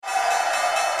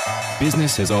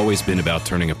Business has always been about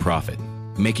turning a profit,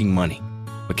 making money.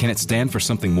 But can it stand for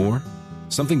something more?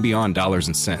 Something beyond dollars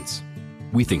and cents?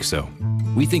 We think so.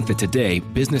 We think that today,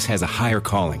 business has a higher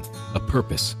calling, a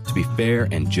purpose to be fair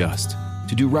and just,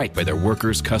 to do right by their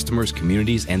workers, customers,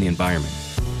 communities, and the environment.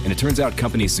 And it turns out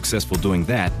companies successful doing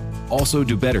that also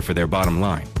do better for their bottom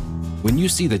line. When you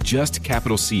see the Just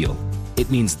Capital seal, it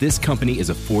means this company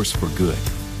is a force for good.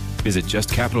 Visit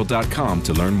justcapital.com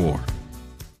to learn more.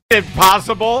 Is it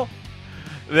possible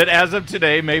that as of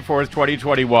today, May 4th,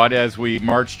 2021, as we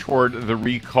march toward the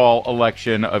recall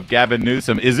election of Gavin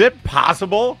Newsom, is it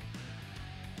possible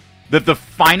that the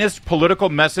finest political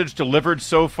message delivered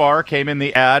so far came in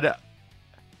the ad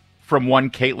from one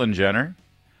Caitlyn Jenner?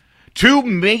 Two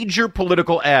major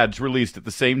political ads released at the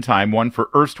same time, one for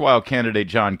erstwhile candidate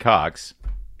John Cox,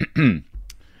 which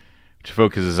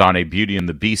focuses on a Beauty and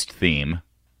the Beast theme,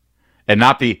 and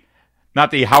not the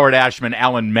Howard Ashman,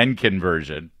 Alan Menken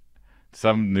version.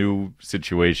 Some new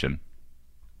situation.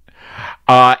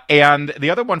 And the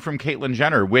other one from Caitlyn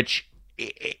Jenner, which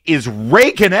is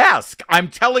Reagan-esque. I'm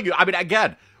telling you. I mean,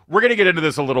 again, we're going to get into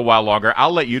this a little while longer.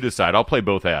 I'll let you decide. I'll play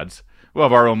both ads. We'll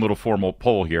have our own little formal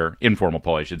poll here. Informal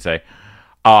poll, I should say.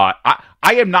 I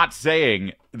am not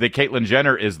saying that Caitlyn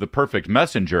Jenner is the perfect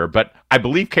messenger, but I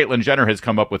believe Caitlyn Jenner has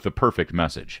come up with the perfect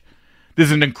message. This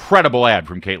is an incredible ad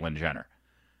from Caitlyn Jenner.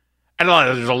 And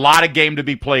there's a lot of game to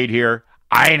be played here.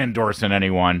 I ain't endorsing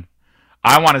anyone.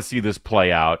 I want to see this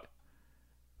play out.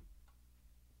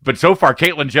 But so far,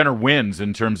 Caitlyn Jenner wins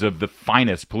in terms of the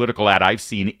finest political ad I've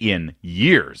seen in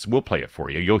years. We'll play it for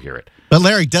you. You'll hear it. But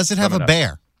Larry, does it have a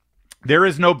bear? There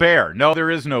is no bear. No, there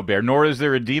is no bear, nor is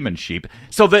there a demon sheep.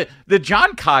 So the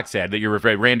John Cox ad that you're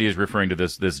referring, Randy is referring to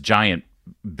this giant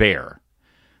bear,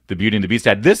 the Beauty and the Beast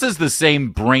ad. This is the same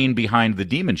brain behind the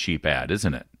demon sheep ad,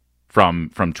 isn't it?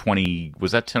 From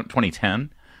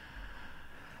 2010?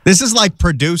 This is like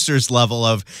producers level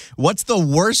of what's the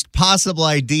worst possible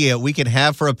idea we could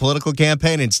have for a political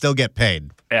campaign and still get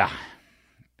paid. Yeah.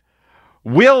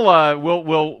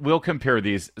 We'll compare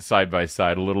these side by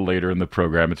side a little later in the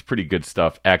program. It's pretty good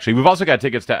stuff, actually. We've also got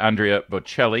tickets to Andrea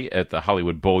Bocelli at the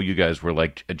Hollywood Bowl. You guys were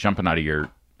like jumping out of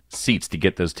your seats to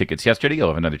get those tickets yesterday. You'll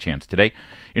have another chance today.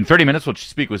 In 30 minutes, we'll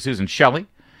speak with Susan Shelley.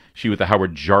 She with the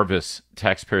Howard Jarvis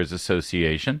Taxpayers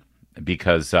Association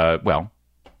because,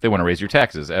 they want to raise your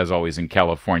taxes, as always, in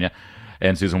California.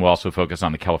 And Susan will also focus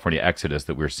on the California exodus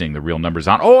that we're seeing the real numbers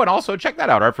on. Oh, and also, check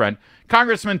that out. Our friend,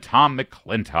 Congressman Tom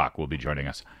McClintock, will be joining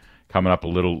us coming up a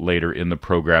little later in the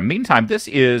program. Meantime, this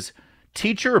is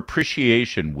Teacher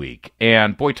Appreciation Week.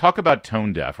 And, boy, talk about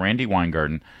tone deaf. Randi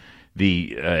Weingarten,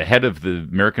 the head of the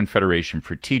American Federation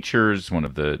for Teachers, one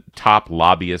of the top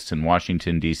lobbyists in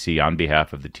Washington, D.C., on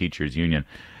behalf of the Teachers Union,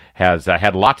 has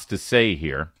had lots to say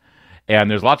here. And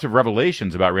there's lots of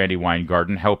revelations about Randi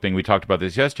Weingarten helping, we talked about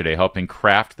this yesterday, helping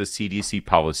craft the CDC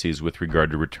policies with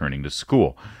regard to returning to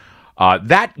school.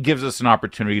 That gives us an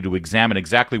opportunity to examine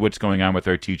exactly what's going on with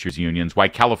our teachers' unions, why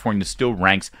California still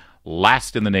ranks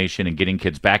last in the nation in getting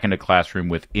kids back into classroom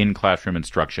with in-classroom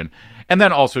instruction, and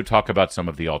then also talk about some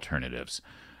of the alternatives,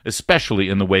 especially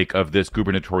in the wake of this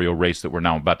gubernatorial race that we're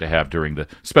now about to have during the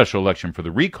special election for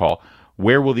the recall.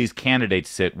 Where will these candidates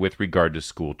sit with regard to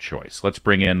school choice? Let's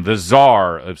bring in the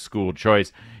czar of school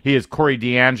choice. He is Corey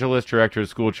DeAngelis, director of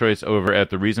school choice over at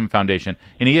the Reason Foundation.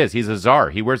 And he's a czar.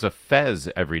 He wears a fez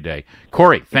every day.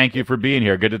 Corey, thank you for being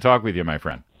here. Good to talk with you, my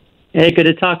friend. Hey, good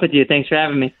to talk with you. Thanks for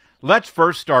having me. Let's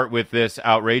first start with this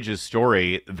outrageous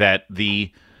story that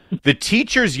the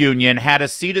teachers union had a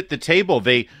seat at the table.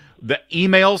 The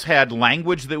emails had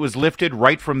language that was lifted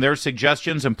right from their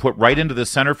suggestions and put right into the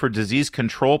Center for Disease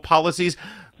Control policies.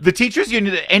 The teachers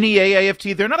union, the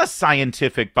NEAAFT, they're not a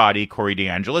scientific body, Corey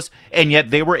DeAngelis, and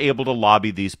yet they were able to lobby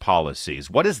these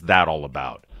policies. What is that all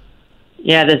about?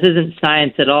 Yeah, this isn't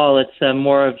science at all. It's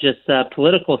more of just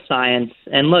political science.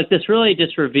 And look, this really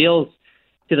just reveals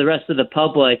to the rest of the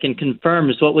public and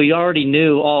confirms what we already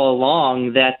knew all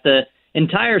along, that the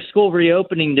entire school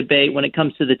reopening debate when it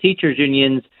comes to the teachers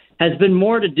unions has been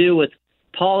more to do with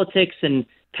politics and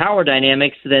power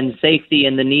dynamics than safety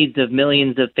and the needs of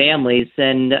millions of families.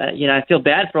 And, I feel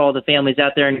bad for all the families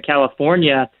out there in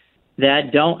California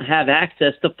that don't have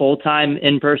access to full-time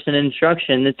in-person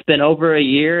instruction. It's been over a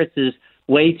year. It's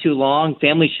way too long.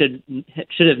 Families should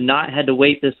have not had to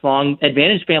wait this long.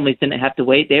 Advantaged families didn't have to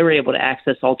wait. They were able to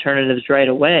access alternatives right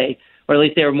away, or at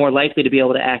least they were more likely to be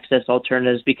able to access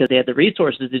alternatives because they had the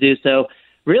resources to do so.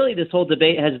 Really, this whole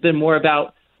debate has been more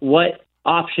about what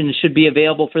options should be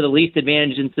available for the least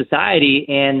advantaged in society,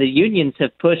 and the unions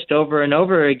have pushed over and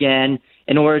over again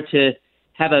in order to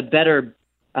have a better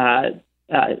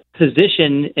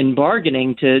position in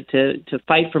bargaining to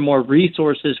fight for more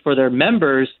resources for their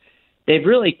members, they've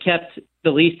really kept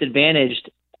the least advantaged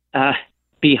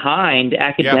behind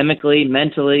academically,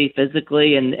 mentally,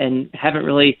 physically, and haven't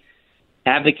really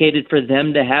advocated for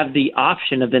them to have the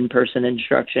option of in-person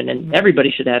instruction, and everybody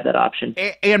should have that option.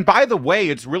 And by the way,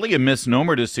 it's really a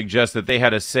misnomer to suggest that they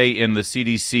had a say in the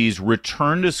CDC's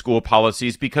return to school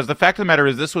policies, because the fact of the matter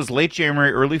is this was late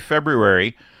January, early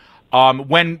February,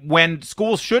 when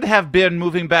schools should have been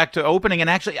moving back to opening. And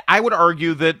actually, I would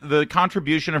argue that the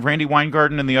contribution of Randy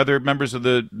Weingarten and the other members of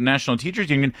the National Teachers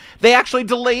Union, they actually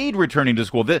delayed returning to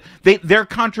school. Their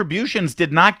contributions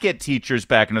did not get teachers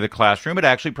back into the classroom. It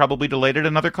actually probably delayed it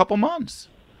another couple months.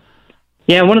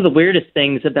 Yeah, one of the weirdest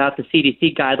things about the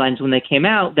CDC guidelines when they came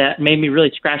out that made me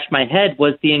really scratch my head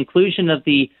was the inclusion of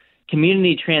the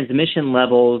community transmission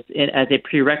levels as a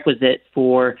prerequisite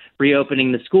for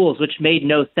reopening the schools, which made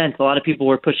no sense. A lot of people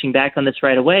were pushing back on this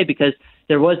right away because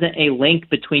there wasn't a link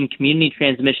between community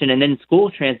transmission and then school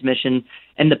transmission.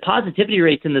 And the positivity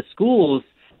rates in the schools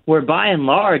were by and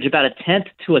large about 1/10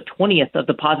 to 1/20 of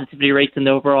the positivity rates in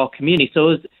the overall community. So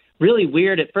it was really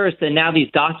weird at first. And now these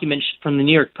documents from the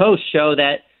New York Post show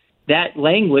that that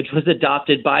language was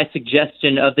adopted by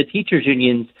suggestion of the teachers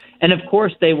unions. And of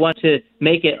course, they want to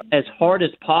make it as hard as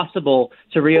possible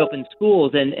to reopen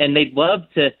schools. And they'd love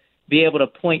to be able to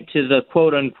point to the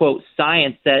quote unquote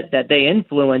science that they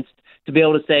influenced to be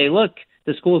able to say, look,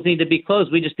 the schools need to be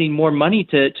closed. We just need more money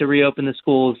to reopen the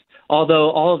schools.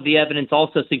 Although all of the evidence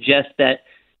also suggests that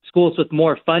schools with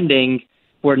more funding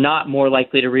were not more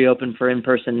likely to reopen for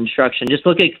in-person instruction. Just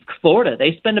look at Florida.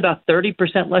 They spend about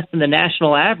 30% less than the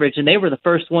national average, and they were the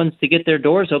first ones to get their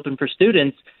doors open for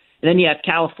students. And then you have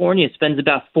California spends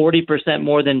about 40%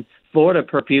 more than Florida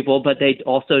per pupil, but they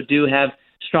also do have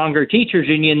stronger teachers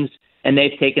unions, and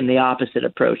they've taken the opposite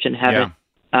approach and haven't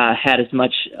had as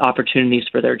much opportunities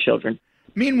for their children.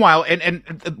 Meanwhile, and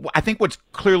I think what's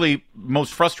clearly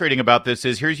most frustrating about this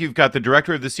is you've got the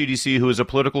director of the CDC, who is a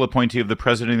political appointee of the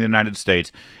President of the United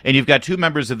States, and you've got two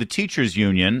members of the teachers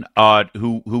union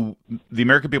who the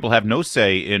American people have no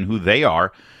say in who they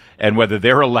are and whether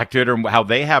they're elected or how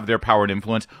they have their power and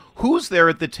influence. Who's there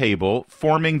at the table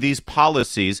forming these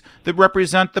policies that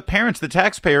represent the parents, the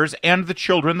taxpayers, and the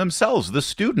children themselves, the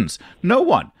students? No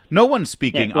one. No one's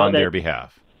speaking on their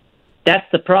behalf. That's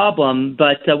the problem,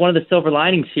 but one of the silver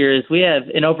linings here is we have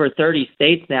in over 30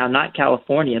 states now, not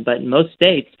California, but in most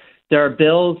states, there are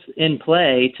bills in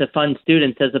play to fund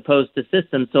students as opposed to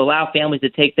systems to allow families to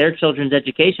take their children's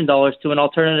education dollars to an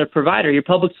alternative provider. Your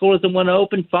public school doesn't want to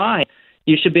open, fine.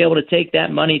 You should be able to take that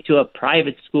money to a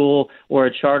private school or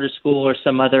a charter school or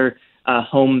some other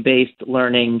home-based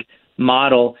learning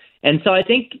model. And so I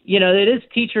think, it is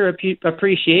Teacher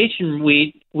Appreciation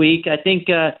Week. I think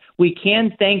we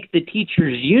can thank the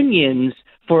teachers' unions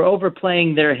for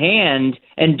overplaying their hand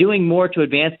and doing more to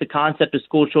advance the concept of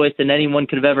school choice than anyone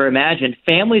could have ever imagined.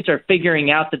 Families are figuring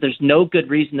out that there's no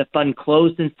good reason to fund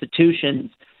closed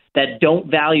institutions that don't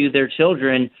value their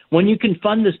children when you can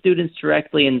fund the students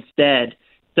directly instead.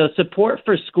 So support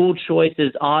for school choice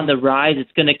is on the rise.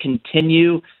 It's going to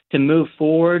continue to move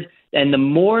forward. And the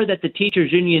more that the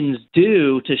teachers unions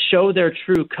do to show their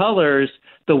true colors,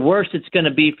 the worse it's going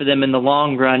to be for them in the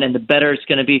long run and the better it's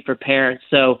going to be for parents.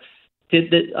 So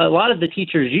a lot of the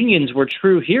teachers unions were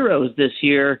true heroes this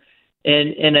year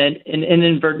in an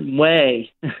inadvertent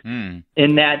way in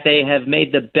that they have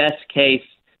made the best case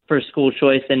for school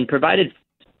choice and provided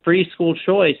free school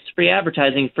choice, free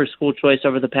advertising for school choice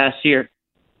over the past year.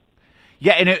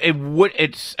 Yeah, and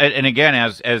and again,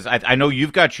 as I know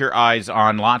you've got your eyes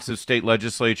on lots of state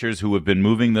legislatures who have been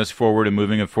moving this forward and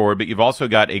moving it forward, but you've also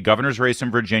got a governor's race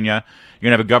in Virginia, you're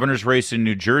going to have a governor's race in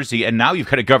New Jersey, and now you've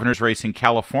got a governor's race in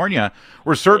California,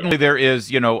 where certainly there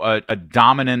is, a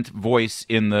dominant voice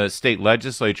in the state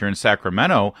legislature in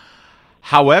Sacramento.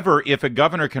 However, if a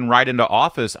governor can ride into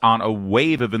office on a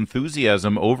wave of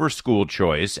enthusiasm over school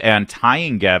choice and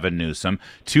tying Gavin Newsom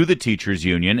to the teachers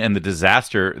union and the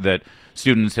disaster that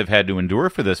students have had to endure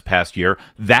for this past year,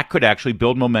 that could actually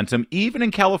build momentum even in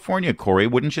California, Corey,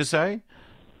 wouldn't you say?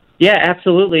 Yeah,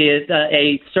 absolutely.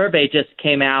 A survey just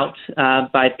came out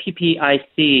by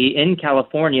PPIC in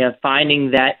California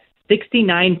finding that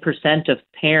 69% of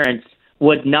parents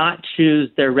would not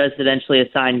choose their residentially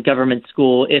assigned government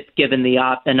school if given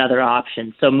another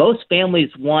option. So most families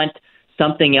want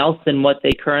something else than what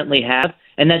they currently have.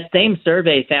 And that same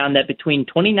survey found that between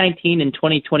 2019 and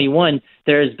 2021,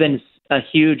 there has been a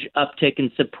huge uptick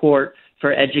in support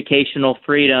for educational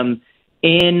freedom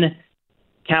in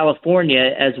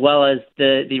California, as well as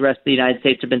the rest of the United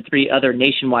States. There have been 3 other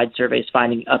nationwide surveys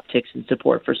finding upticks in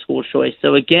support for school choice.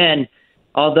 So again,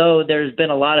 although there's been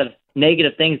a lot of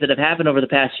negative things that have happened over the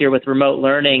past year with remote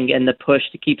learning and the push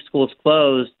to keep schools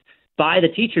closed by the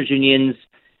teachers unions,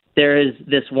 there is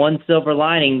this one silver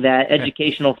lining that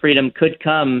educational freedom could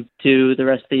come to the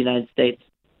rest of the United States.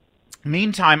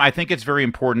 Meantime, I think it's very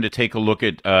important to take a look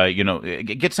at,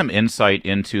 get some insight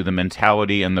into the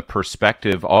mentality and the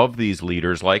perspective of these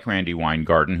leaders like Randi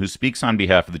Weingarten, who speaks on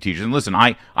behalf of the teachers. And listen,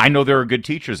 I know there are good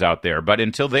teachers out there, but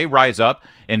until they rise up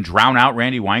and drown out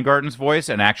Randi Weingarten's voice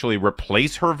and actually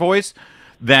replace her voice,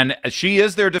 then she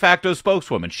is their de facto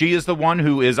spokeswoman. She is the one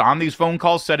who is on these phone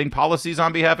calls setting policies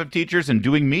on behalf of teachers and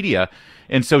doing media.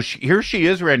 And so here she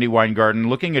is, Randi Weingarten,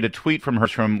 looking at a tweet from her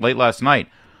from late last night.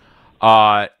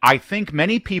 I think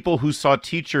many people who saw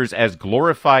teachers as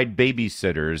glorified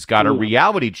babysitters got a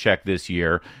reality check this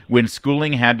year when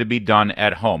schooling had to be done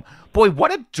at home. Boy,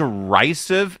 what a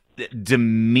derisive,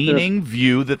 demeaning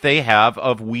view that they have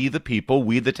of we the people,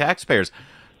 we the taxpayers.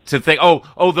 To think,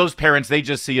 oh, those parents, they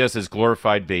just see us as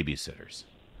glorified babysitters.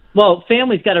 Well,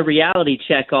 families got a reality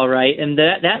check, all right, and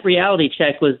that reality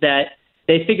check was that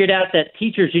they figured out that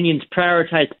teachers' unions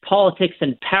prioritize politics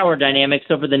and power dynamics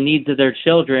over the needs of their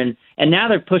children, and now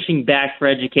they're pushing back for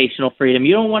educational freedom.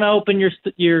 You don't want to open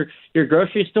your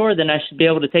grocery store, then I should be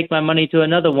able to take my money to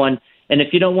another one. And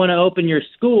if you don't want to open your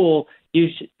school,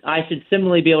 I should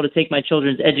similarly be able to take my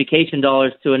children's education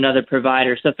dollars to another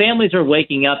provider. So families are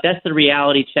waking up. That's the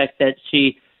reality check that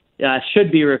she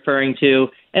should be referring to.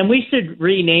 And we should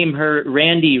rename her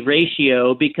Randi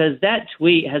Ratio, because that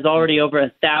tweet has already over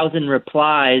 1,000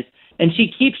 replies, and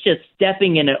she keeps just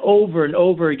stepping in it over and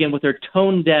over again with her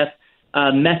tone-deaf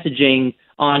messaging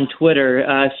on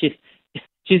Twitter.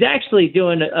 She's actually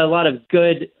doing a lot of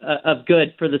good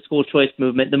for the school choice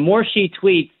movement. The more she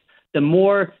tweets, the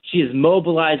more she is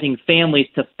mobilizing families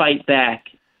to fight back.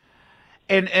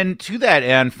 And to that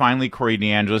end, finally, Corey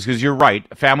DeAngelis, because you're right,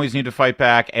 families need to fight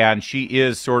back, and she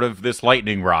is sort of this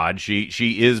lightning rod. She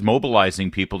is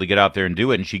mobilizing people to get out there and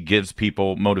do it, and she gives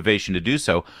people motivation to do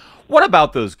so. What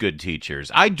about those good teachers?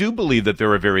 I do believe that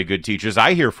there are very good teachers.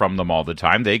 I hear from them all the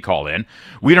time. They call in.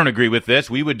 We don't agree with this.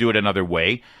 We would do it another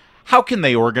way. How can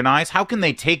they organize? How can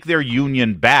they take their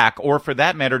union back, or for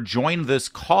that matter, join this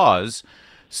cause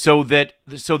so that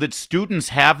students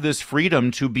have this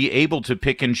freedom to be able to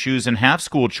pick and choose and have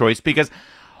school choice? Because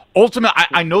ultimately,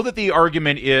 I know that the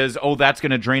argument is, that's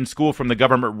going to drain school from the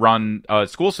government-run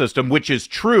school system, which is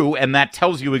true, and that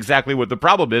tells you exactly what the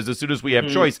problem is. As soon as we have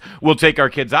choice, we'll take our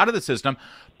kids out of the system.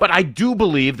 But I do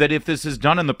believe that if this is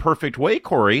done in the perfect way,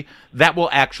 Corey, that will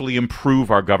actually improve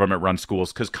our government-run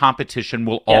schools, because competition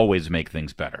will always make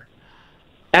things better.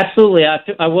 Absolutely.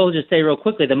 I will just say real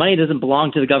quickly, the money doesn't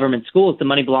belong to the government schools. The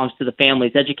money belongs to the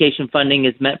families. Education funding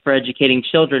is meant for educating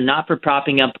children, not for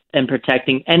propping up and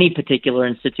protecting any particular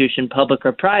institution, public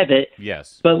or private.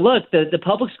 Yes. But look, the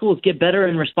public schools get better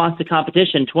in response to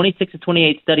competition. 26 of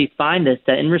 28 studies find this,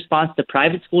 that in response to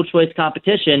private school choice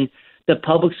competition, the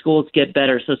public schools get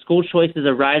better. So school choice is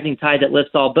a rising tide that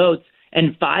lifts all boats.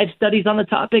 And 5 studies on the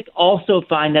topic also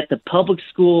find that the public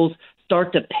schools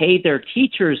start to pay their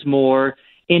teachers more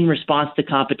in response to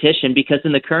competition, because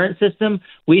in the current system,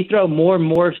 we throw more and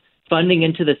more funding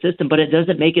into the system, but it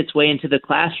doesn't make its way into the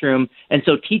classroom. And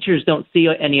so teachers don't see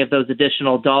any of those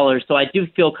additional dollars. So I do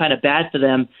feel kind of bad for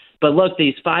them. But look,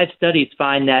 these 5 studies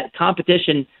find that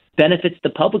competition benefits the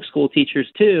public school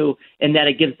teachers too, and that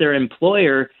it gives their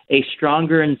employer a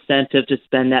stronger incentive to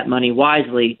spend that money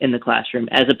wisely in the classroom,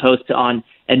 as opposed to on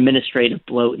administrative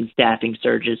bloat and staffing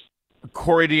surges.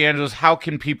 Corey DeAngelis, how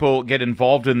can people get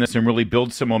involved in this and really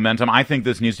build some momentum? I think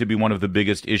this needs to be one of the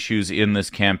biggest issues in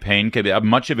this campaign.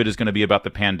 Much of it is going to be about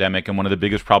the pandemic, and one of the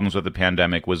biggest problems with the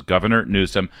pandemic was Governor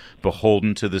Newsom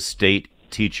beholden to the state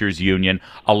teachers union,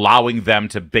 allowing them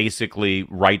to basically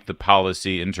write the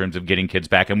policy in terms of getting kids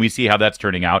back. And we see how that's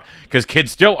turning out, because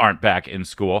kids still aren't back in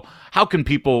school. How can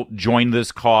people join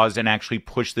this cause and actually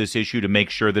push this issue to make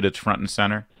sure that it's front and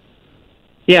center?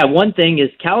 Yeah, one thing is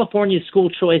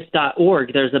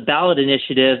CaliforniaSchoolChoice.org. There's a ballot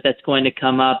initiative that's going to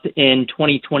come up in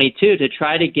 2022 to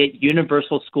try to get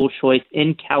universal school choice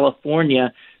in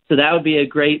California. So that would be a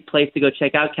great place to go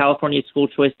check out,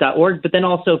 CaliforniaSchoolChoice.org, but then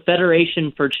also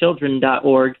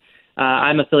FederationForChildren.org.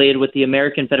 I'm affiliated with the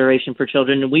American Federation for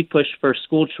Children, and we push for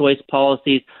school choice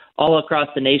policies all across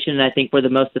the nation, and I think we're the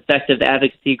most effective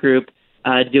advocacy group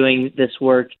doing this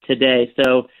work today.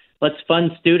 So let's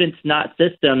fund students, not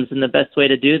systems, and the best way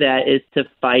to do that is to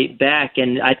fight back,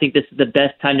 and I think this is the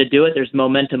best time to do it. There's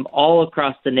momentum all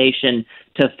across the nation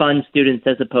to fund students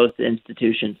as opposed to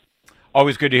institutions.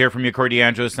 Always good to hear from you, Corey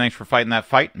DeAngelis. Thanks for fighting that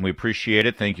fight, and we appreciate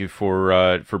it. Thank you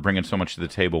for bringing so much to the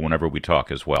table whenever we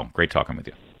talk as well. Great talking with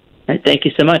you. All right, thank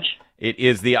you so much. It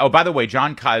is the. Oh, by the way,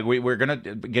 John Cox. We're going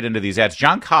to get into these ads.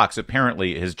 John Cox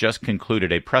apparently has just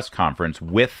concluded a press conference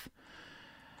with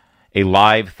a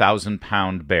live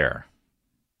 1,000-pound bear.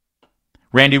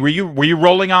 Randy, were you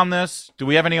rolling on this? Do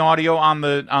we have any audio on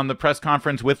the press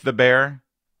conference with the bear?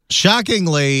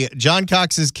 Shockingly, John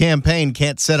Cox's campaign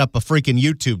can't set up a freaking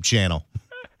YouTube channel.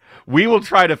 We will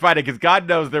try to find it because God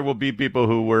knows there will be people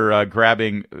who were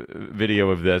grabbing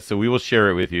video of this. So we will share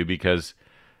it with you because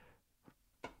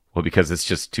it's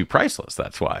just too priceless.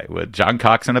 That's why. With John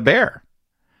Cox and a bear.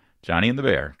 Johnny and the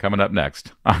Bear coming up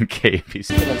next on KPC.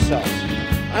 Themselves.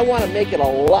 I want to make it a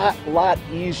lot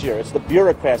easier. It's the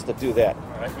bureaucrats that do that.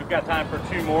 All right, we've got time for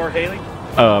 2 more, Haley.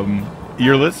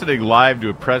 You're listening live to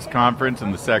a press conference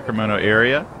in the Sacramento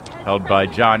area held by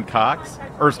John Cox,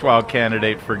 erstwhile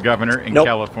candidate for governor in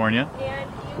California.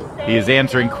 He is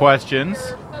answering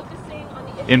questions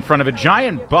in front of a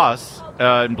giant bus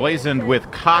emblazoned with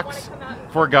Cox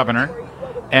for governor.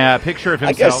 A picture of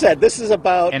himself. Like I said, this is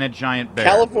about and a giant bear.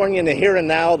 California in the here and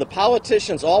now. The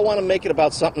politicians all want to make it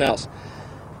about something else.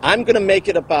 I'm going to make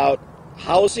it about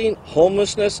housing,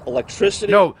 homelessness,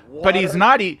 electricity. No, water. but he's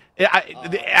not.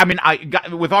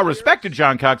 With all respect to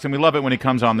John Cox, and we love it when he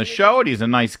comes on the show, and he's a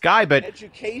nice guy, but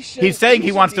Education, he's saying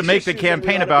he wants to make the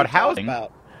campaign about housing.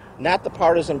 Not the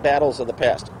partisan battles of the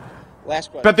past.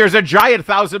 Last question. But there's a giant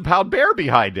 1,000-pound bear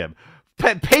behind him,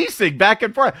 pacing back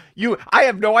and forth. I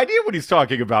have no idea what he's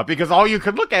talking about because all you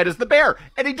can look at is the bear,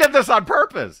 and he did this on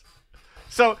purpose.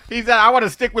 So he said, I want to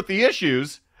stick with the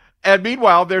issues. And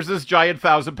meanwhile, there's this giant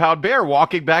 1,000-pound bear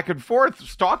walking back and forth,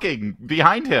 stalking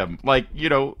behind him,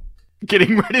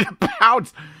 getting ready to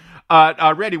pounce.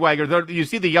 Randy Wagner, you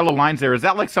see the yellow lines there. Is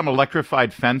that like some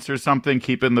electrified fence or something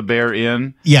keeping the bear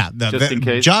in? Yeah. Just in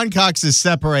case? John Cox is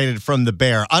separated from the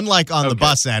bear, unlike on the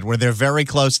bus ad where they're very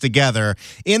close together.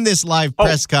 In this live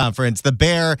press conference, the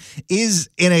bear is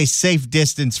in a safe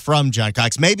distance from John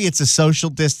Cox. Maybe it's a social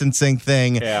distancing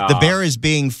thing. Yeah. The bear is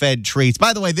being fed treats.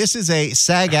 By the way, this is a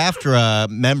SAG-AFTRA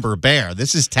member bear.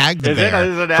 This is Tag the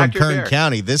Bear from Kern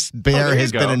County. This bear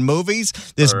has been in movies.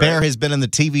 This bear has been in the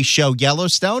TV show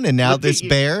Yellowstone, and now this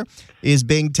bear is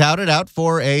being touted out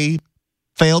for a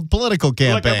failed political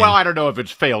campaign. Well, I don't know if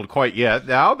it's failed quite yet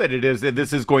now, but it is.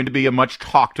 This is going to be a much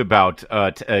talked about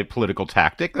a political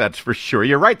tactic. That's for sure.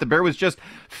 You're right. The bear was just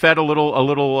fed a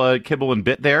little kibble and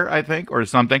bit there, I think, or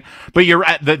something. But you're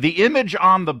the image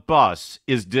on the bus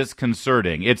is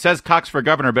disconcerting. It says Cox for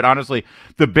governor, but honestly,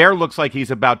 the bear looks like he's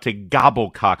about to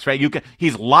gobble Cox. Right?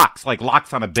 He's lox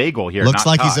on a bagel here. Looks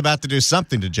like Cox. He's about to do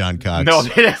something to John Cox. No,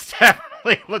 it is.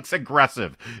 Looks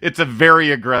aggressive. It's a very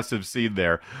aggressive scene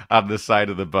there on the side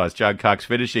of the bus. John Cox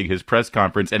finishing his press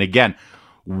conference. And again,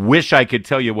 wish I could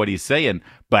tell you what he's saying,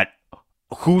 but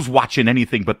who's watching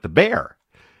anything but the bear?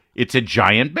 It's a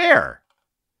giant bear.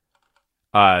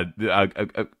 A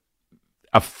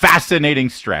fascinating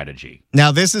strategy.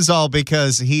 Now, this is all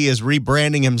because he is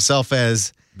rebranding himself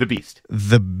as the Beast.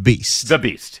 The Beast. The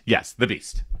Beast. Yes, the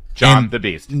Beast. John the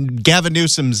Beast. Gavin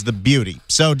Newsom's the beauty.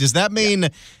 So does that mean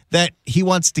that he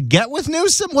wants to get with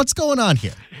Newsom? What's going on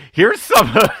here? Here's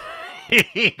some.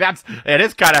 It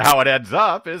is kind of how it ends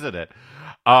up, isn't it?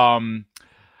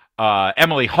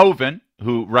 Emily Hoven,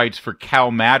 who writes for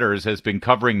Cal Matters, has been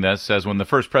covering this. Says when the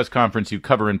first press conference you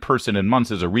cover in person in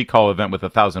months is a recall event with a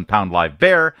 1,000-pound live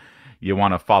bear, you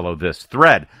want to follow this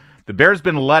thread. The bear's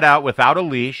been let out without a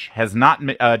leash.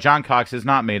 John Cox has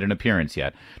not made an appearance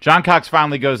yet. John Cox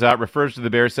finally goes out, refers to the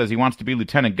bear, says he wants to be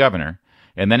lieutenant governor,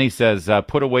 and then he says,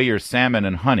 "Put away your salmon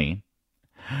and honey."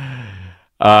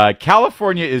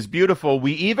 California is beautiful.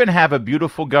 We even have a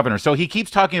beautiful governor. So he keeps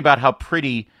talking about how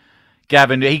pretty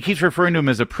Gavin. He keeps referring to him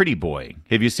as a pretty boy.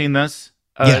 Have you seen this?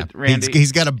 Yeah, Randy.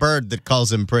 He's got a bird that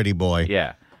calls him pretty boy.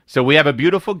 Yeah. So we have a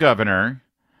beautiful governor,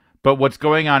 but what's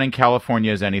going on in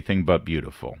California is anything but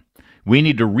beautiful. We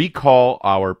need to recall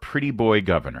our pretty boy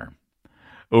governor.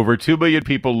 Over 2 million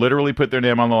people literally put their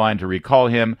name on the line to recall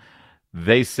him.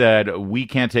 They said, we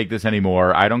can't take this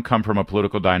anymore. I don't come from a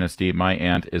political dynasty. My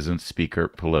aunt isn't Speaker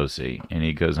Pelosi. And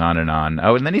he goes on and on.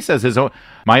 Oh, and then he says,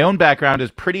 my own background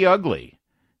is pretty ugly.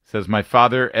 He says, my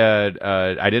father,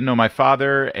 I didn't know my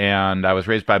father, and I was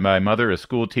raised by my mother, a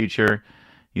school teacher.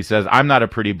 He says, I'm not a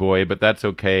pretty boy, but that's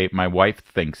okay. My wife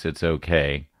thinks it's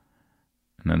okay.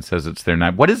 And then says it's their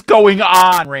night. What is going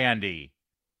on, Randy?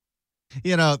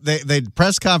 You know, the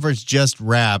press conference just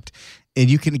wrapped, and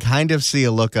you can kind of see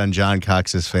a look on John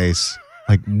Cox's face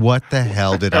Like, what the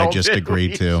hell did I just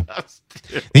agree to?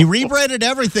 He rebranded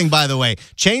everything, by the way.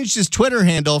 Changed his Twitter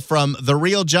handle from The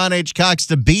Real John H. Cox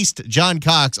to Beast John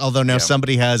Cox, although now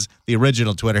somebody has the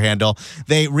original Twitter handle.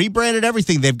 They rebranded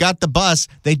everything. They've got the bus.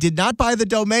 They did not buy the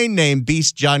domain name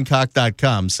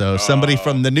beastjohncock.com, so somebody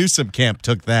from the Newsom camp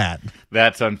took that.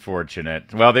 That's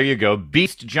unfortunate. Well, there you go.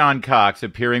 Beast John Cox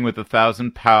appearing with a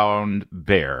 1,000-pound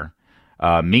bear.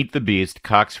 Meet the Beast,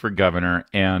 Cox for governor,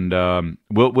 and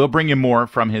we'll bring you more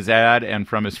from his ad and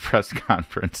from his press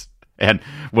conference, and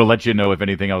we'll let you know if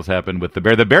anything else happened with the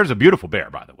bear. The bear's a beautiful bear,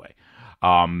 by the way.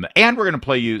 And we're going to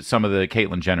play you some of the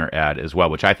Caitlyn Jenner ad as well,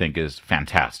 which I think is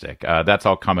fantastic. That's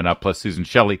all coming up, plus Susan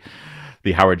Shelley,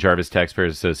 the Howard Jarvis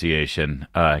Taxpayers Association.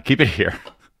 Keep it here.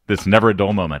 This never a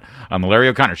dull moment on the Larry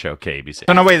O'Connor Show, KABC.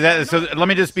 So no, wait. So let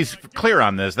me just be clear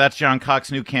on this. That's John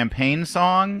Cox's new campaign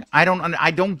song. I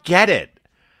don't get it.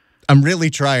 I'm really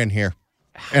trying here,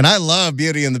 and I love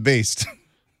Beauty and the Beast.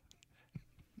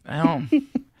 Well,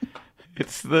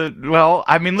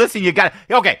 listen, you got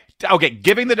okay.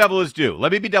 Giving the devil his due.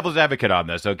 Let me be devil's advocate on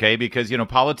this, okay? Because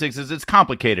politics it's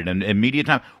complicated and media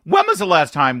time. When was the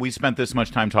last time we spent this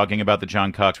much time talking about the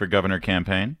John Cox for governor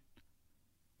campaign?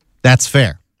 That's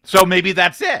fair. So maybe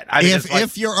that's it.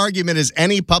 If your argument is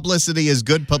any publicity is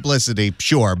good publicity,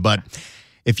 sure. But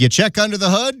if you check under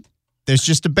the hood, there's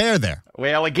just a bear there.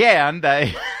 Well, again,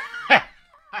 that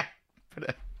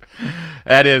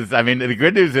is, the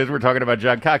good news is we're talking about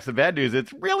John Cox. The bad news,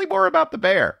 it's really more about the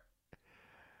bear.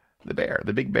 The bear,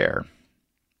 the big bear.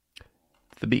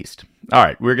 The Beast. All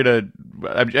right, we're going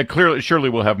to, surely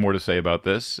we'll have more to say about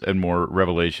this and more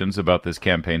revelations about this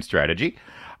campaign strategy.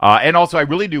 And also, I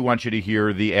really do want you to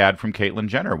hear the ad from Caitlyn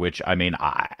Jenner, which,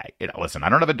 listen, I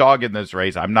don't have a dog in this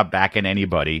race. I'm not backing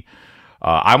anybody.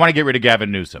 I want to get rid of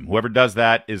Gavin Newsom. Whoever does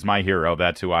that is my hero.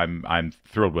 That's who I'm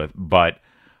thrilled with. But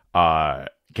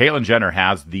Caitlyn Jenner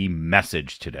has the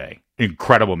message today.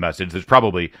 Incredible message. It's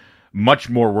probably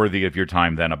much more worthy of your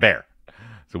time than a bear.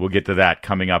 So we'll get to that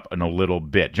coming up in a little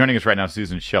bit. Joining us right now,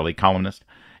 Susan Shelley, columnist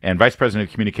and Vice President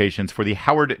of Communications for the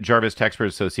Howard Jarvis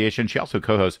Taxpayers Association. She also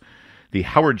co-hosts the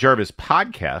Howard Jarvis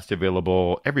podcast,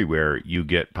 available everywhere you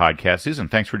get podcasts. Susan,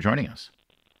 thanks for joining us.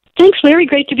 Thanks, Larry.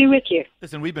 Great to be with you.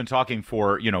 Listen, we've been talking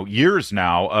for years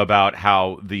now about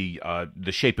how the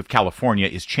shape of California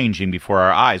is changing before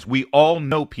our eyes. We all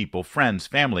know people, friends,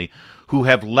 family, who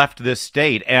have left this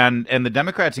state, and the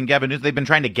Democrats and Gavin Newsom, they've been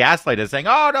trying to gaslight us, saying,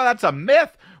 "Oh no, that's a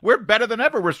myth. We're better than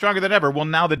ever. We're stronger than ever." Well,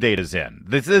 now the data's in.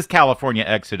 This California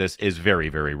exodus is very,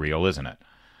 very real, isn't it?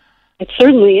 It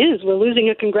certainly is. We're losing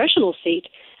a congressional seat,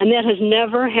 and that has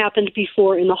never happened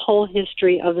before in the whole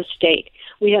history of the state.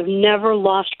 We have never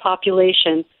lost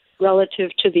population relative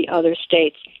to the other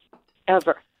states,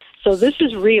 ever. So this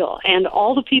is real, and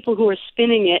all the people who are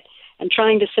spinning it and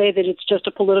trying to say that it's just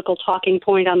a political talking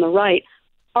point on the right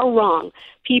are wrong.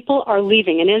 People are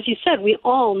leaving, and as you said, we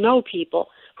all know people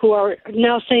who are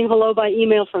now saying hello by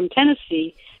email from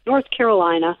Tennessee, North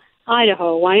Carolina,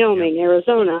 Idaho, Wyoming,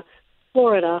 Arizona,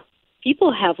 Florida.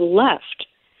 People have left,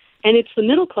 and it's the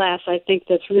middle class, I think,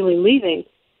 that's really leaving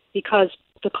because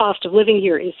the cost of living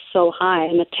here is so high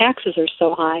and the taxes are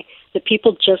so high that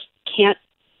people just can't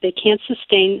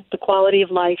sustain the quality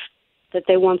of life that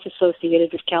they once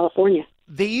associated with California.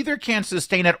 They either can't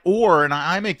sustain it or, and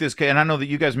I make this case, and I know that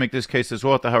you guys make this case as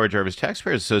well at the Howard Jarvis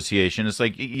Taxpayers Association, it's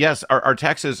like, yes, our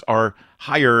taxes are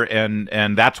higher,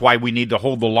 and that's why we need to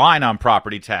hold the line on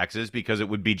property taxes, because it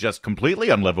would be just completely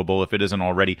unlivable if it isn't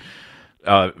already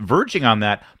verging on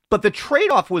that. But the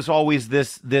trade-off was always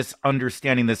this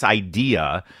understanding, this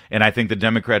idea, and I think the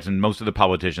Democrats and most of the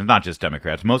politicians, not just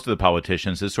Democrats, most of the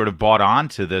politicians has sort of bought on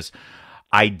to this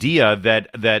idea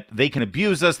that they can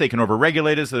abuse us, they can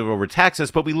overregulate us, they can overtax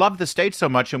us, but we love the state so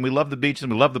much, and we love the beaches,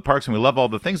 and we love the parks, and we love all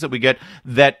the things that we get,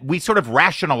 that we sort of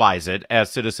rationalize it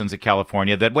as citizens of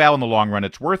California, that, well, in the long run,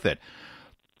 it's worth it.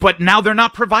 But now they're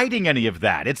not providing any of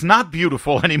that. It's not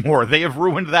beautiful anymore. They have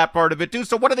ruined that part of it, too.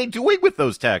 So what are they doing with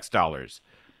those tax dollars?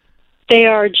 They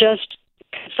are just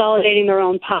consolidating their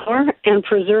own power and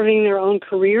preserving their own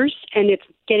careers, and it's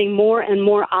getting more and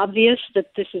more obvious that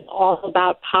this is all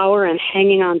about power and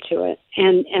hanging on to it.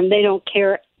 And they don't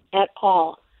care at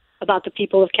all about the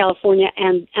people of California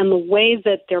and the way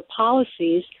that their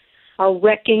policies are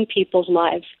wrecking people's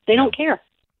lives. They don't care.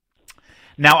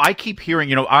 Now, I keep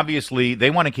hearing, obviously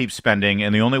they want to keep spending,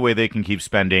 and the only way they can keep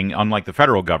spending, unlike the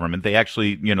federal government, they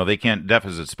actually, they can't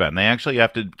deficit spend. They actually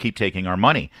have to keep taking our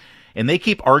money. And they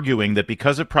keep arguing that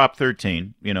because of Prop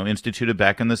 13, instituted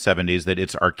back in the 70s, that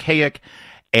it's archaic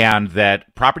and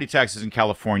that property taxes in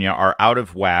California are out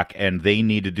of whack and they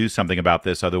need to do something about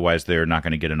this, otherwise they're not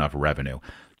going to get enough revenue.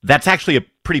 That's actually a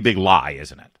pretty big lie,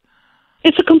 isn't it?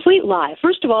 It's a complete lie.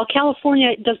 First of all,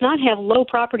 California does not have low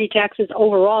property taxes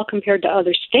overall compared to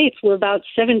other states. We're about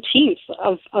 17th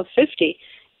of 50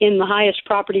 in the highest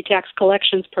property tax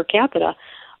collections per capita.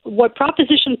 What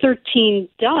Proposition 13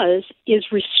 does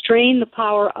is restrain the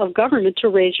power of government to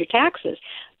raise your taxes.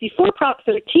 Before Prop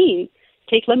 13,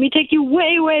 let me take you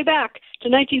way, way back to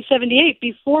 1978.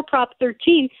 Before Prop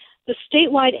 13, the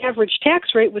statewide average tax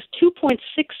rate was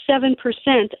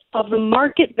 2.67% of the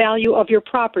market value of your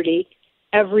property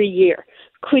every year.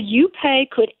 Could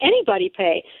anybody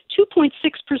pay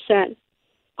 2.6%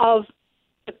 of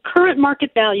the current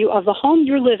market value of the home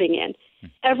you're living in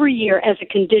every year as a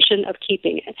condition of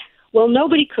keeping it? Well,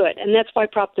 nobody could, and that's why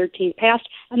Prop 13 passed,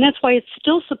 and that's why it's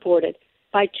still supported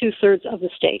by 2/3 of the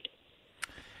state.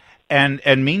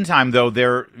 And meantime, though,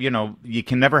 you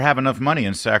can never have enough money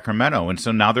in Sacramento, and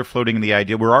so now they're floating the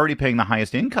idea we're already paying the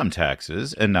highest income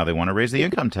taxes, and now they want to raise the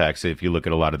income tax. If you look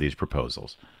at a lot of these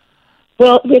proposals.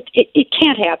 Well, it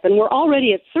can't happen. We're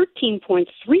already at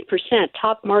 13.3%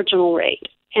 top marginal rate.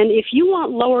 And if you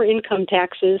want lower income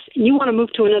taxes and you want to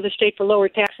move to another state for lower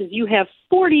taxes, you have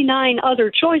 49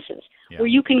 other choices where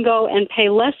you can go and pay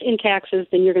less in taxes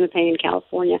than you're going to pay in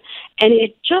California. And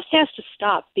it just has to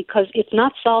stop because it's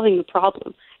not solving the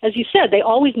problem. As you said, they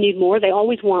always need more. They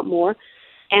always want more.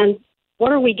 And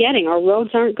what are we getting? Our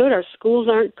roads aren't good. Our schools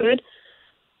aren't good.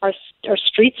 Our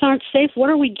streets aren't safe. What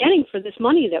are we getting for this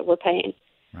money that we're paying?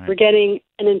 Right. We're getting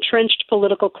an entrenched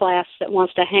political class that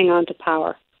wants to hang on to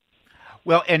power.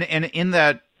 Well, and in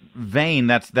that vein,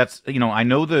 that's I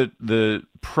know the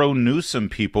pro-Newsom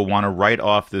people want to write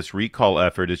off this recall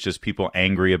effort. It's just people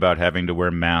angry about having to wear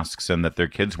masks and that their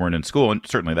kids weren't in school, and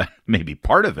certainly that may be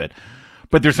part of it.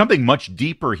 But there's something much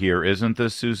deeper here, isn't there,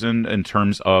 Susan, in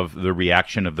terms of the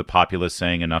reaction of the populace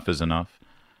saying enough is enough?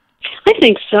 I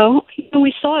think so.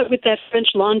 We saw it with that French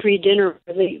Laundry dinner,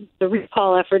 the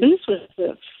recall effort, and this was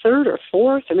the third or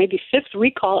fourth or maybe fifth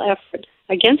recall effort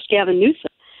against Gavin Newsom.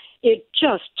 It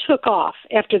just took off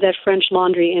after that French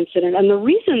Laundry incident. And the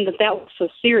reason that was so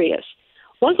serious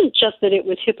wasn't just that it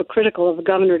was hypocritical of a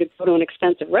governor to go to an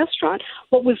expensive restaurant.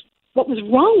 What was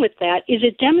wrong with that is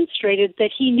it demonstrated that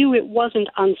he knew it wasn't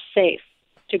unsafe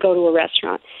to go to a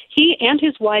restaurant. He and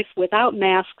his wife, without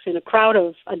masks, in a crowd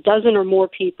of a dozen or more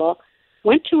people,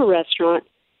 went to a restaurant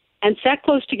and sat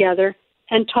close together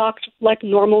and talked like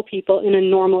normal people in a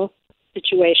normal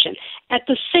situation. At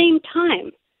the same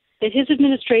time that his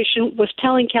administration was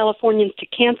telling Californians to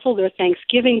cancel their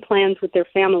Thanksgiving plans with their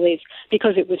families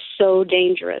because it was so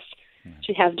dangerous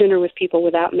to have dinner with people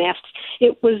without masks.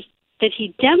 It was that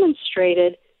he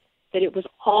demonstrated that it was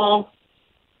all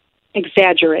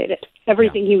exaggerated.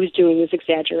 Everything he was doing was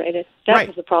exaggerated. That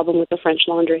was the problem with the French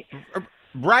Laundry.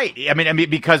 Right. I mean,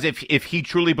 because if he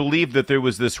truly believed that there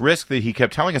was this risk that he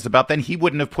kept telling us about, then he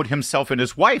wouldn't have put himself and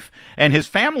his wife and his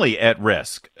family at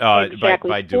risk exactly.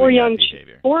 by doing that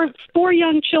behavior. Four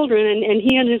young children, and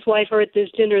he and his wife are at this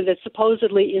dinner that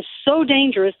supposedly is so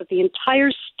dangerous that the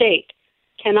entire state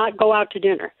cannot go out to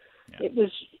dinner. Yeah.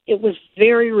 It was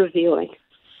very revealing.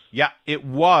 Yeah, it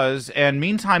was. And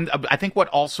meantime, I think what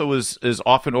also is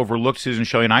often overlooked, Susan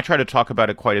Shelley, and I try to talk about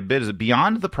it quite a bit, is that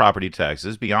beyond the property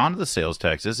taxes, beyond the sales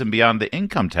taxes, and beyond the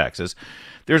income taxes,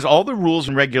 there's all the rules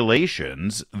and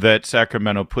regulations that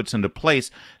Sacramento puts into place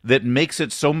that makes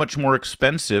it so much more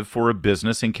expensive for a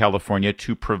business in California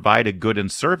to provide a good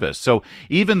and service. So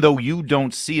even though you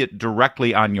don't see it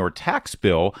directly on your tax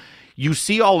bill, you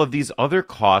see all of these other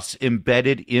costs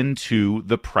embedded into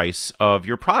the price of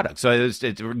your products. So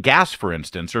it's gas, for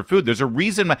instance, or food. There's a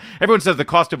reason everyone says the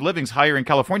cost of living is higher in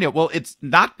California. Well, it's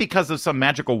not because of some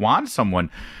magical wand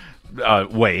someone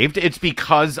waved. It's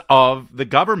because of the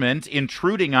government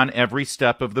intruding on every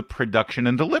step of the production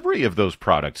and delivery of those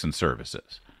products and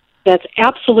services. That's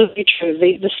absolutely true.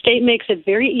 The state makes it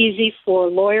very easy for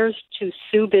lawyers to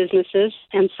sue businesses,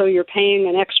 and so you're paying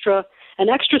an extra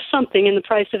something in the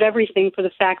price of everything for the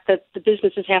fact that the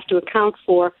businesses have to account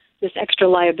for this extra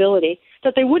liability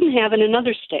that they wouldn't have in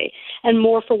another state, and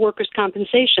more for workers'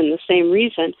 compensation, the same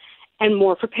reason, and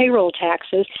more for payroll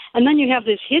taxes. And then you have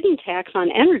this hidden tax on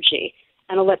energy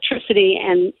and electricity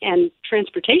and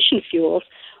transportation fuels,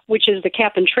 which is the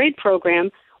cap and trade program,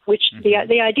 which the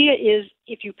idea is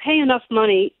if you pay enough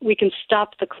money, we can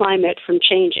stop the climate from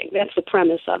changing. That's the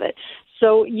premise of it.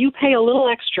 So you pay a little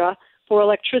extra for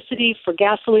electricity, for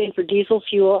gasoline, for diesel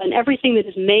fuel, and everything that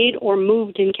is made or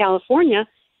moved in California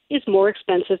is more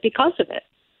expensive because of it.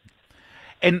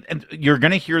 And you're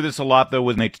going to hear this a lot, though,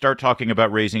 when they start talking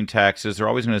about raising taxes. They're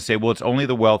always going to say, well, it's only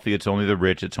the wealthy, it's only the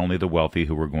rich, it's only the wealthy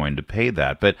who are going to pay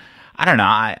that. But I don't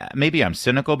know, maybe I'm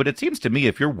cynical, but it seems to me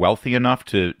if you're wealthy enough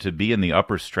to be in the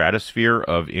upper stratosphere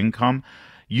of income,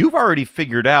 you've already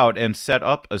figured out and set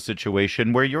up a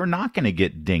situation where you're not going to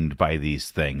get dinged by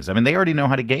these things. I mean, they already know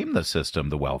how to game the system,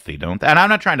 the wealthy, don't they? And I'm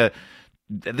not trying to,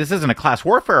 this isn't a class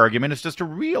warfare argument, it's just a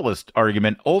realist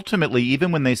argument. Ultimately,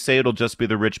 even when they say it'll just be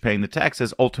the rich paying the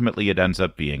taxes, ultimately it ends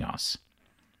up being us.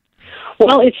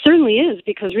 Well, it certainly is,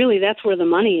 because really that's where the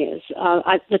money is.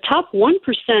 The top 1%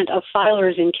 of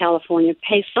filers in California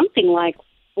pay something like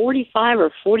 45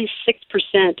 or 46%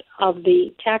 of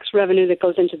the tax revenue that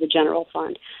goes into the general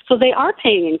fund. So they are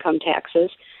paying income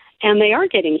taxes, and they are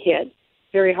getting hit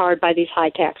very hard by these high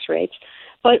tax rates.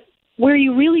 But where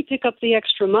you really pick up the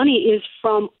extra money is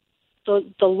from the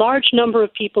large number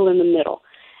of people in the middle,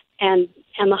 and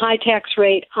the high tax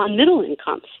rate on middle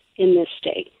incomes in this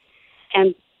state.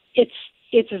 And it's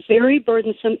very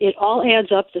burdensome. It all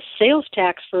adds up. The sales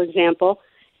tax, for example,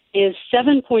 is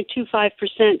 7.25%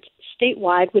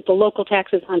 statewide, with the local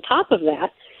taxes on top of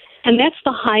that, and that's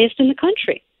the highest in the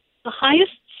country. The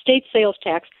highest state sales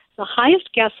tax, the highest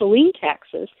gasoline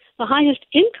taxes, the highest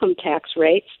income tax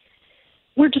rates.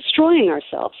 We're destroying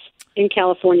ourselves in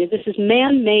California. This is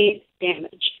man-made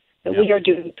damage that we are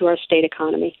doing to our state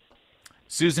economy.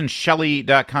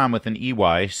 SusanShelley.com with an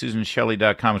EY.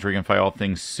 SusanShelley.com is where you can find all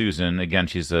things Susan. Again,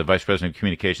 she's the Vice President of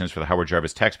Communications for the Howard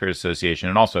Jarvis Taxpayers Association,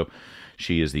 and also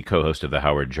she is the co-host of the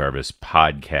Howard Jarvis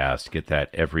podcast. Get that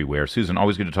everywhere. Susan,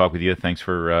 always good to talk with you. Thanks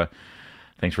for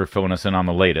filling us in on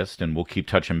the latest, and we'll keep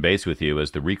touching base with you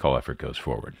as the recall effort goes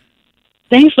forward.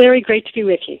 Thanks, Larry. Great to be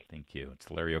with you. Thank you. It's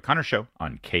the Larry O'Connor Show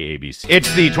on KABC.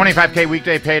 It's the 25K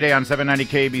weekday payday on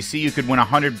 790 KABC. You could win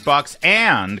 $100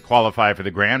 and qualify for the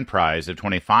grand prize of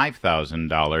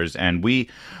 $25,000. And we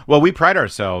pride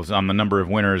ourselves on the number of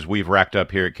winners we've racked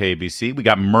up here at KABC. We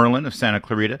got Merlin of Santa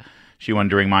Clarita. She won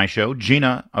during my show.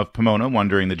 Gina of Pomona won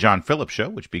during the John Phillips Show,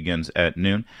 which begins at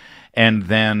noon. And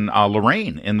then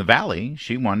Lorraine in the Valley,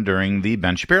 she won during the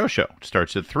Ben Shapiro Show. It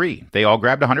starts at 3. They all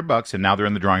grabbed $100, and now they're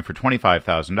in the drawing for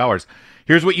 $25,000.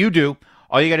 Here's what you do.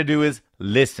 All you got to do is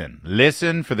listen.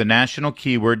 Listen for the national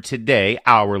keyword today,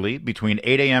 hourly, between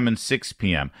 8 a.m. and 6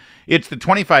 p.m. It's the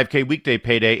 25K weekday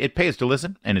payday. It pays to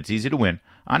listen, and it's easy to win.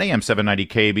 On AM 790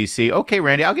 KABC. Okay,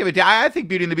 Randy, I'll give it to you. I think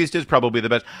Beauty and the Beast is probably the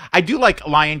best. I do like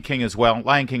Lion King as well.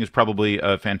 Lion King is probably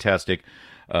a fantastic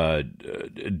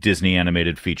Disney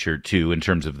animated feature too, in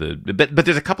terms of but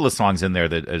there's a couple of songs in there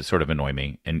that sort of annoy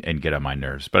me and get on my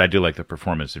nerves. But I do like the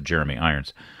performance of Jeremy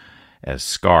Irons as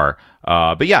Scar.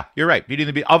 But yeah, you're right. Beauty and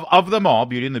the Beast, of them all,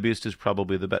 Beauty and the Beast is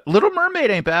probably the best. Little Mermaid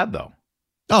ain't bad though.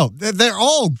 Oh, they're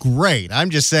all great. I'm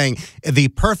just saying the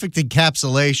perfect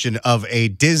encapsulation of a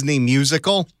Disney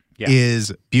musical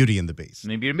is Beauty and the Beast.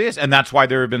 Beauty and the Beast. And that's why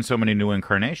there have been so many new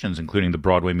incarnations, including the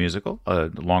Broadway musical,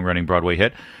 the long-running Broadway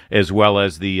hit, as well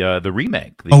as the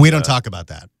remake. We don't talk about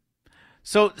that.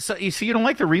 So you don't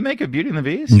like the remake of Beauty and the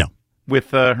Beast? No.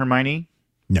 With Hermione?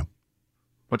 No.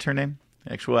 What's her name?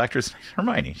 The actual actress?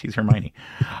 Hermione. She's Hermione.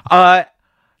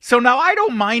 So now I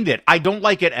don't mind it. I don't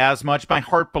like it as much. My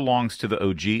heart belongs to the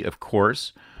OG, of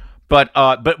course. But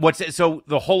so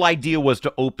the whole idea was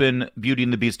to open Beauty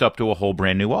and the Beast up to a whole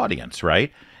brand new audience,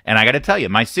 right? And I got to tell you,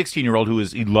 my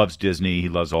 16-year-old he loves Disney, he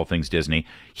loves all things Disney.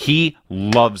 He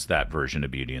loves that version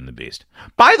of Beauty and the Beast.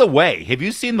 By the way, have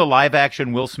you seen the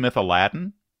live-action Will Smith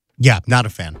Aladdin? Yeah, not a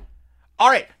fan. All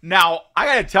right, now, I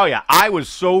got to tell you, I was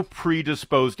so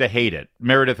predisposed to hate it.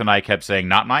 Meredith and I kept saying,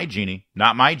 not my genie,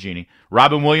 not my genie.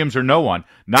 Robin Williams or no one,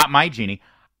 not my genie.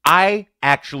 I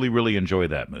actually really enjoy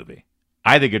that movie.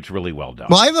 I think it's really well done.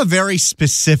 Well, I have a very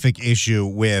specific issue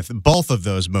with both of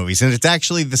those movies, and it's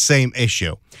actually the same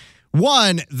issue.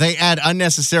 One, they add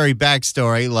unnecessary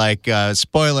backstory, like,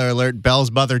 spoiler alert,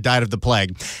 Belle's mother died of the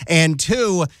plague. And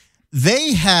two,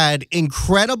 they had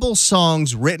incredible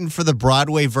songs written for the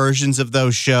Broadway versions of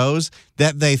those shows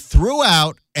that they threw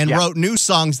out and wrote new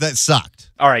songs that sucked.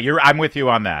 All right, I'm with you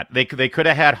on that. They could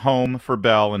have had Home for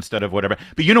Belle instead of whatever.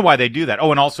 But you know why they do that?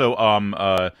 Oh, and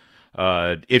also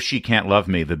If She Can't Love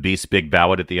Me, the Beast's big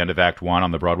ballad at the end of Act 1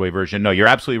 on the Broadway version. No, you're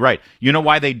absolutely right. You know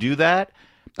why they do that?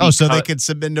 So they could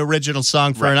submit an original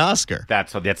song for an Oscar.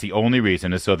 That's the only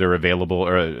reason, is so they're available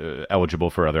or eligible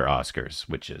for other Oscars,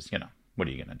 which is, what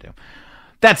are you going to do?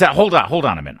 That's it. Hold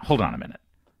on a minute.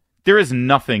 There is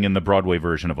nothing in the Broadway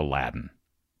version of Aladdin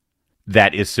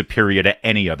that is superior to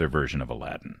any other version of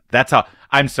Aladdin.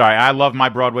 I'm sorry. I love my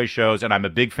Broadway shows, and I'm a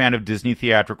big fan of Disney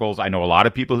theatricals. I know a lot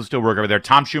of people who still work over there.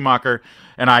 Tom Schumacher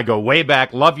and I go way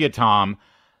back. Love you, Tom.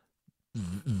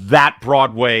 That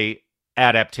Broadway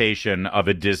adaptation of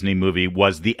a Disney movie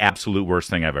was the absolute worst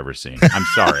thing I've ever seen. I'm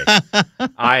sorry.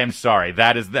 I am sorry.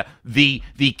 That is the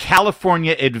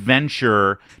California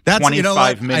Adventure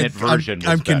 25-minute version.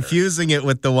 I'm confusing it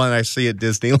with the one I see at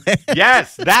Disneyland.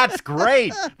 Yes, that's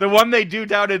great. The one they do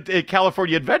down at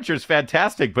California Adventure is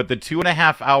fantastic, but the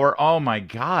 2.5 hour, oh my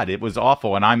God, it was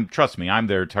awful. And trust me, I'm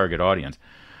their target audience.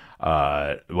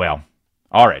 Well,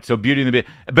 all right, so Beauty and the Beast.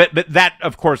 But that,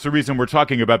 of course, the reason we're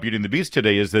talking about Beauty and the Beast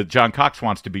today is that John Cox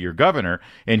wants to be your governor,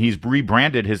 and he's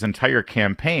rebranded his entire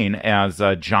campaign as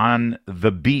John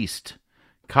the Beast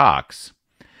Cox.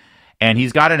 And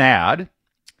he's got an ad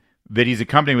that he's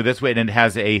accompanying with this way, and it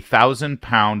has a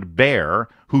 1,000-pound bear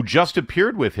who just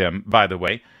appeared with him, by the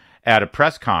way, at a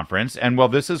press conference. And, well,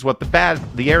 this is what the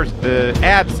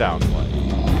ad sounds like.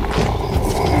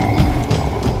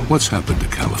 What's happened to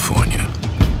California?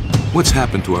 What's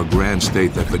happened to our grand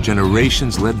state that for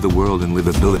generations led the world in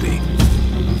livability,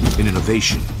 in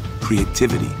innovation,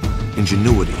 creativity,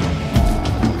 ingenuity?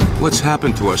 What's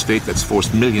happened to our state that's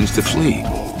forced millions to flee,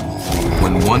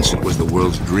 when once it was the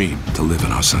world's dream to live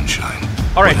in our sunshine?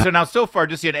 All right, so now so far,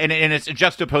 just and it's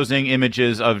juxtaposing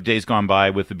images of days gone by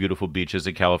with the beautiful beaches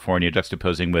of California,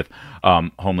 juxtaposing with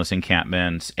homeless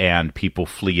encampments and people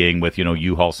fleeing with,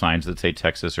 U-Haul signs that say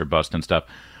Texas or bust and stuff.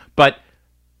 But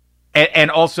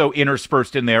and also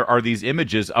interspersed in there are these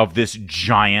images of this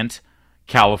giant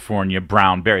California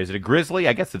brown bear. Is it a grizzly?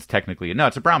 I guess it's technically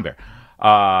it's a brown bear.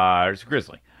 It's a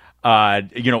grizzly.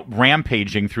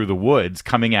 Rampaging through the woods,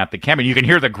 coming at the camera. You can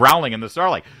hear the growling in the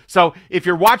starlight. So if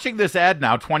you're watching this ad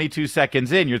now, 22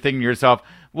 seconds in, you're thinking to yourself,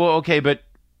 well, okay, but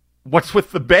what's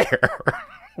with the bear?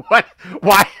 What?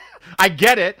 Why? I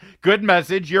get it. Good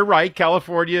message. You're right.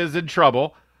 California is in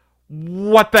trouble.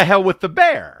 What the hell with the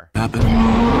bear?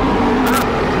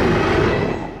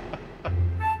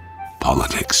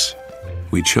 Politics.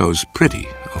 We chose pretty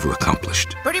over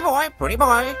accomplished. Pretty boy, pretty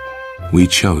boy. We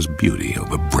chose beauty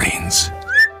over brains.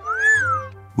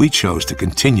 We chose to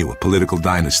continue a political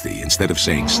dynasty instead of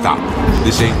saying, stop,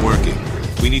 this ain't working.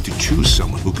 We need to choose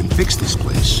someone who can fix this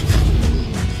place.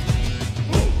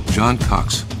 John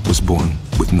Cox was born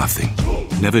with nothing.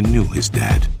 Never knew his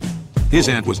dad. His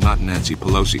aunt was not Nancy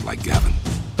Pelosi like Gavin.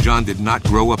 John did not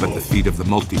grow up at the feet of the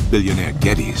multi-billionaire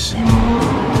Gettys.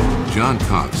 John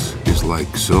Cox is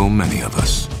like so many of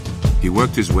us. He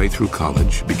worked his way through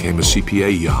college, became a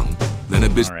CPA young, then a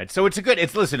business. All right, so it's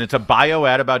a bio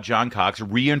ad about John Cox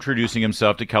reintroducing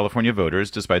himself to California voters,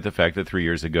 despite the fact that 3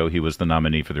 years ago he was the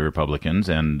nominee for the Republicans,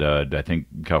 and I think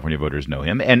California voters know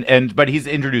him. But he's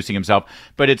introducing himself,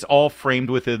 but it's all framed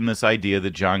within this idea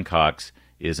that John Cox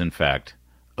is in fact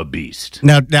a beast.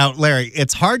 Now, Larry,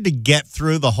 it's hard to get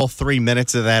through the whole 3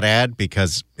 minutes of that ad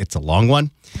because it's a long one.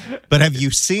 But have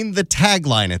you seen the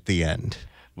tagline at the end?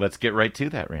 Let's get right to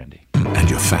that, Randy. And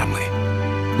your family.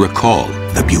 Recall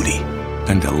the beauty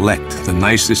and elect the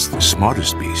nicest, the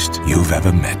smartest beast you've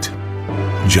ever met.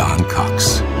 John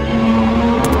Cox.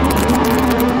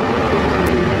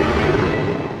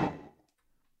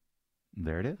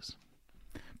 There it is.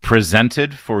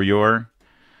 Presented for your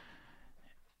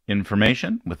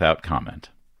information without comment.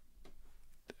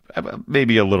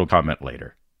 Maybe a little comment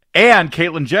later. And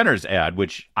Caitlyn Jenner's ad,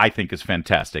 which I think is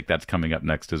fantastic. That's coming up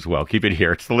next as well. Keep it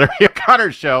here. It's the Larry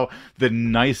O'Connor Show, the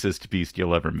nicest beast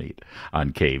you'll ever meet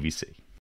on KABC.